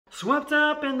Swept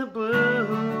up in the blue,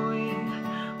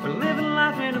 we're living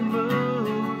life in a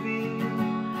movie.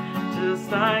 Just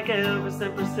like Elvis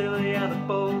and Priscilla, yeah, the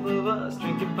both of us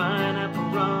drinking pineapple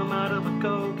rum out of a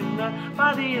coconut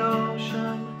by the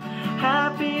ocean.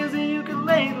 Happy as a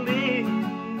ukulele.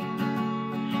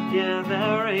 Yeah,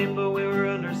 that rainbow we were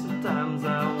under, sometimes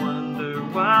I wonder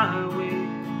why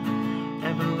we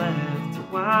ever left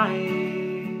Hawaii.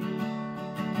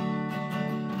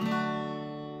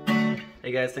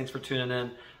 Hey guys, thanks for tuning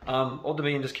in. Old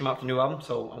Dominion just came out with a new album,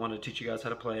 so I wanted to teach you guys how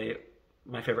to play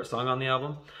my favorite song on the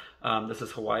album. This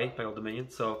is Hawaii by Old Dominion.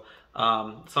 So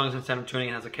the song's in standard tuning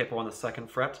and has a capo on the 2nd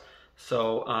fret.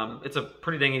 So it's a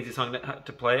pretty dang easy song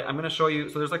to play. I'm going to show you,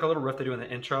 so there's like a little riff they do in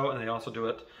the intro, and they also do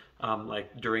it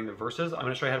like during the verses. I'm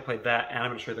going to show you how to play that, and I'm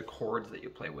going to show you the chords that you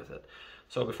play with it.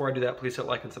 So before I do that, please hit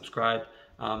like and subscribe.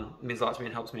 It means a lot to me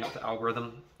and helps me out with the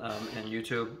algorithm and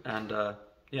YouTube, and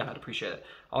yeah, I'd appreciate it.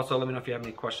 Also, let me know if you have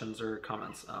any questions or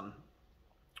comments.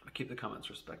 Keep the comments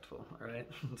respectful, all right?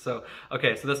 So,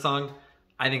 okay, so this song,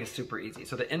 I think is super easy.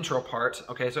 So the intro part,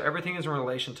 okay, so everything is in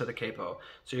relation to the capo.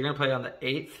 So you're gonna play on the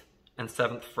 8th and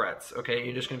 7th frets, okay?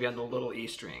 You're just gonna be on the little E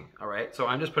string, all right? So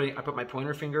I put my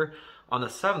pointer finger on the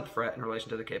 7th fret in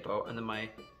relation to the capo, and then my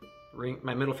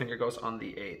middle finger goes on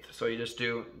the 8th. So you just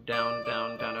do down,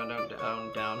 down, down, down, down,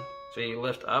 down, down. So you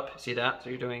lift up, see that? So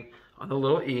you're doing on the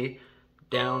little E,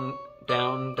 down,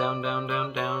 down, down, down,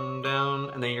 down, down, down,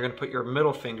 and then you're gonna put your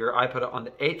middle finger, I put it on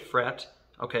the 8th fret,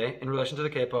 okay, in relation to the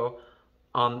capo,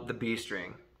 on the B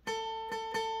string. So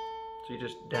you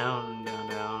just down, down,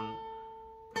 down,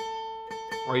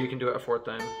 or you can do it a 4th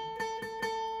time.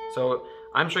 So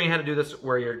I'm showing you how to do this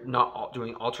where you're not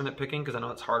doing alternate picking, because I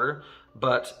know it's harder,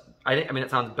 but I mean, it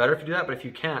sounds better if you do that, but if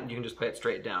you can't, you can just play it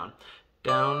straight down.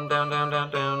 Down, down, down,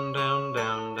 down, down, down,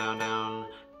 down, down, down.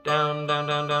 Down, down,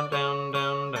 down, down, down,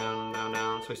 down, down, down,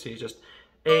 down. So you see just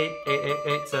 8, 8, 8,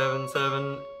 8, 7,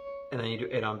 7, and then you do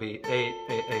 8 on B. 8, 8,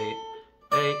 8, 8,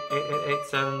 8, 8, 8,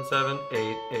 7, 7,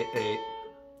 8, 8, 8.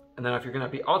 And then if you're gonna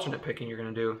be alternate picking, you're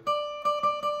gonna do.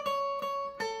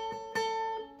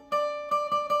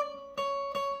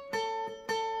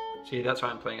 See, that's why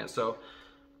I'm playing it. So.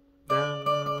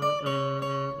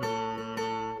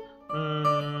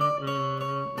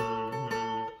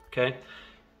 Okay.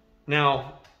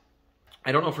 Now,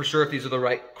 I don't know for sure if these are the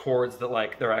right chords that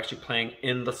like they're actually playing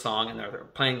in the song, and they're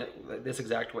playing this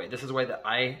exact way. This is the way that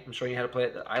I am showing you how to play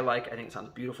it, that I like. I think it sounds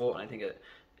beautiful, and I think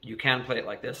you can play it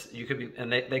like this. You could be,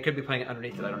 and they could be playing it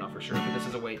underneath it. I don't know for sure, but this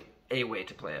is a way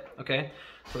to play it. Okay,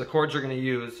 so the chords you're going to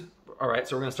use. All right,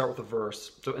 so we're going to start with the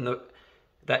verse. So in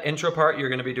that intro part, you're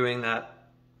going to be doing that.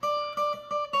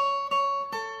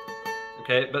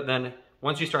 Okay, but then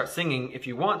once you start singing, if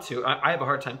you want to, I have a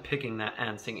hard time picking that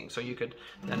and singing, so you could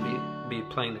then be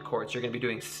playing the chords. You're going to be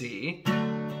doing C.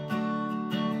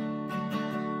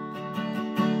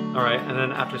 All right, and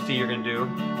then after C, you're going to do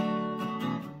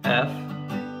F.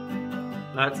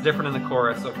 Now it's different in the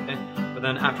chorus, okay? But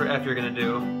then after F, you're going to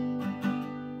do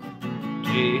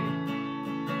G,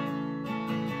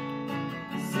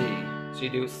 C. So you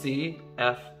do C,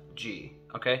 F, G,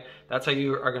 okay? That's how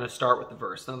you are going to start with the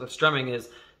verse. Now the strumming is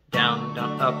down,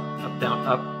 down, up, up, down,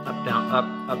 up, up, down, up,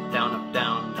 up, down, up,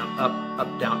 down, down,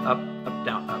 up, down, up, up,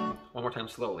 down, up. One more time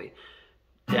slowly.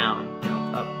 Down,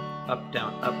 down, up,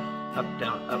 down, up, up,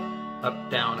 down, up,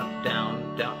 down, up,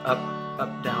 down, down,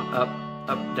 up, down, up,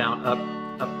 down,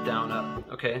 up, down,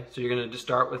 up. Okay, so you're gonna just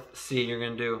start with C. You're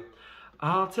gonna do,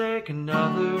 I'll take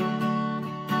another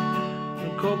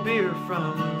cold beer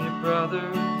from your brother.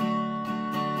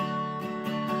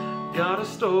 Got a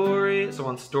story. So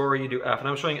on story you do F, and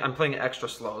I'm playing it extra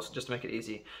slow, so just to make it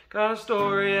easy. Got a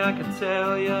story I could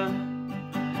tell ya.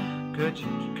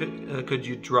 Could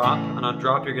you drop? And on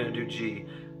drop you're gonna do G.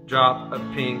 Drop a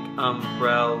pink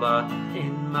umbrella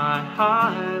in my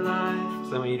high life.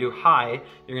 So then when you do high,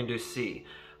 you're gonna do C.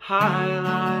 High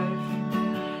life,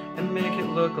 and make it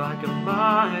look like a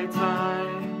Mai Tai.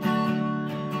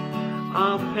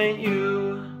 I'll paint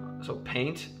you. So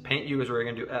paint you is where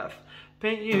you're gonna do F.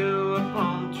 Paint you a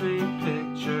palm tree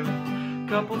picture,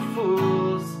 couple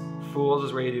fools. Fools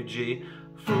is where you do G.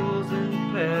 Fools in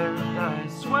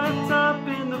paradise, swept up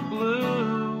in the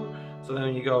blue. So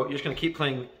then you go, you're just gonna keep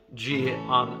playing G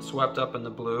on swept up in the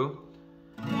blue.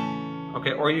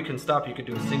 Okay, or you can stop, you could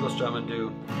do a single strum and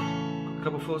do a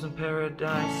couple fools in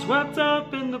paradise, swept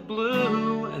up in the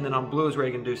blue. And then on blue is where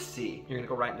you can do C. You're gonna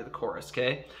go right into the chorus,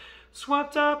 okay?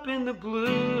 Swept up in the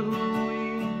blue.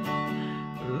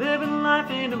 Living life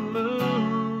in a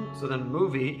mood. So then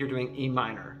movie, you're doing E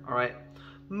minor, all right?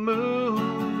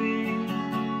 Movie,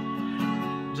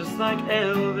 just like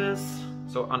Elvis.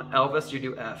 So on Elvis, you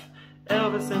do F.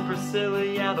 Elvis and Priscilla,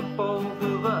 yeah, the both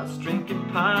of us drinking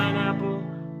pineapple.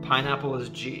 Pineapple is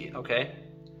G, okay?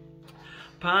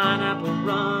 Pineapple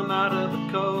rum out of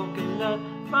a coconut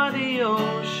by the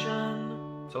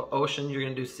ocean. So ocean, you're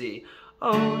gonna do C.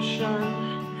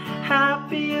 Ocean,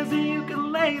 happy as a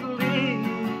ukulele.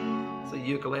 So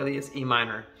ukulele is E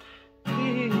minor.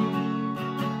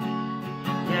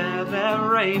 Yeah, that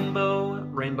rainbow.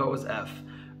 Rainbow is F.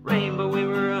 Rainbow we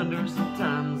were under,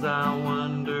 sometimes I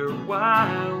wonder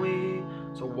why we.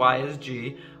 So Y is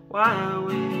G. Why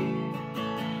we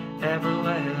ever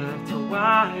left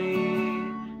Hawaii.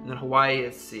 And then Hawaii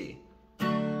is C.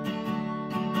 And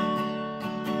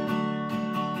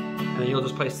then you'll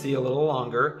just play C a little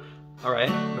longer, all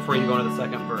right, before you go into the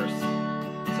second verse.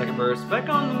 Second verse, back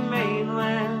on the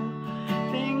mainland,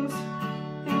 things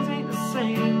ain't the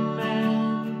same,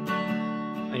 man.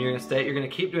 And you're gonna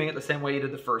keep doing it the same way you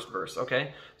did the first verse,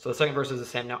 okay? So the second verse is the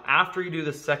same. Now, after you do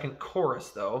the second chorus,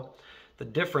 though, the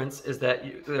difference is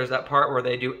that there's that part where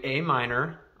they do A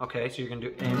minor, okay? So you're gonna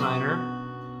do A minor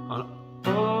on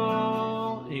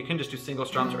oh. You can just do single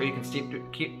strums, or you can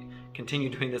continue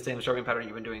doing the same strumming pattern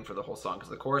you've been doing for the whole song, because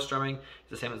the chorus strumming is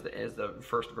the same as the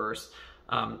first verse.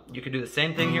 You could do the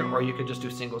same thing here, or you could just do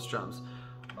single strums.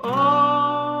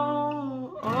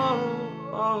 Oh, oh,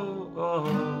 oh,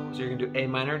 oh. So you're gonna do A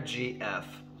minor, G, F,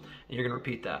 and you're gonna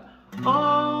repeat that.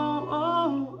 Oh,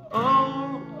 oh,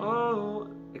 oh, oh.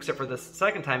 Except for the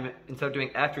second time, instead of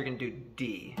doing F, you're gonna do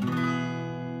D.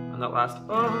 On that last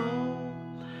oh.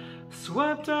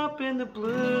 Swept up in the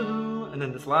blue. And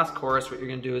then this last chorus, what you're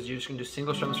gonna do is you're just gonna do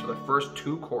single strums for the first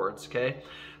two chords, okay?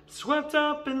 Swept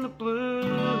up in the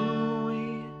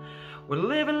blue. We're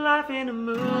living life in a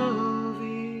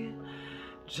movie.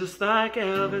 Just like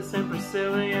Elvis and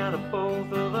Priscilla, yeah, the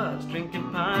both of us drinking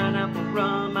pineapple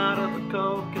rum out of a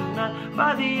coconut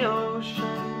by the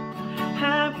ocean.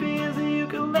 Happy as a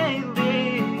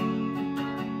ukulele.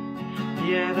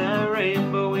 Yeah, that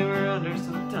rainbow we were under,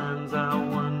 sometimes I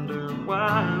wonder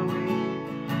why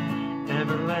we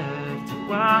ever left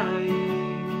Hawaii.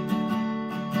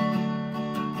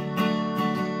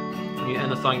 When you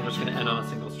end the song, you're just going to end on a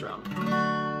single strum.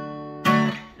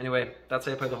 Anyway, that's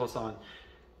how you play the whole song.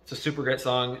 It's a super great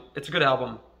song. It's a good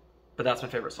album, but that's my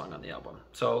favorite song on the album.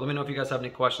 So let me know if you guys have any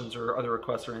questions or other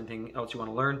requests or anything else you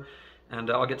want to learn, and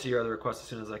I'll get to your other requests as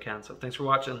soon as I can. So thanks for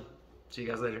watching. See you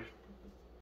guys later.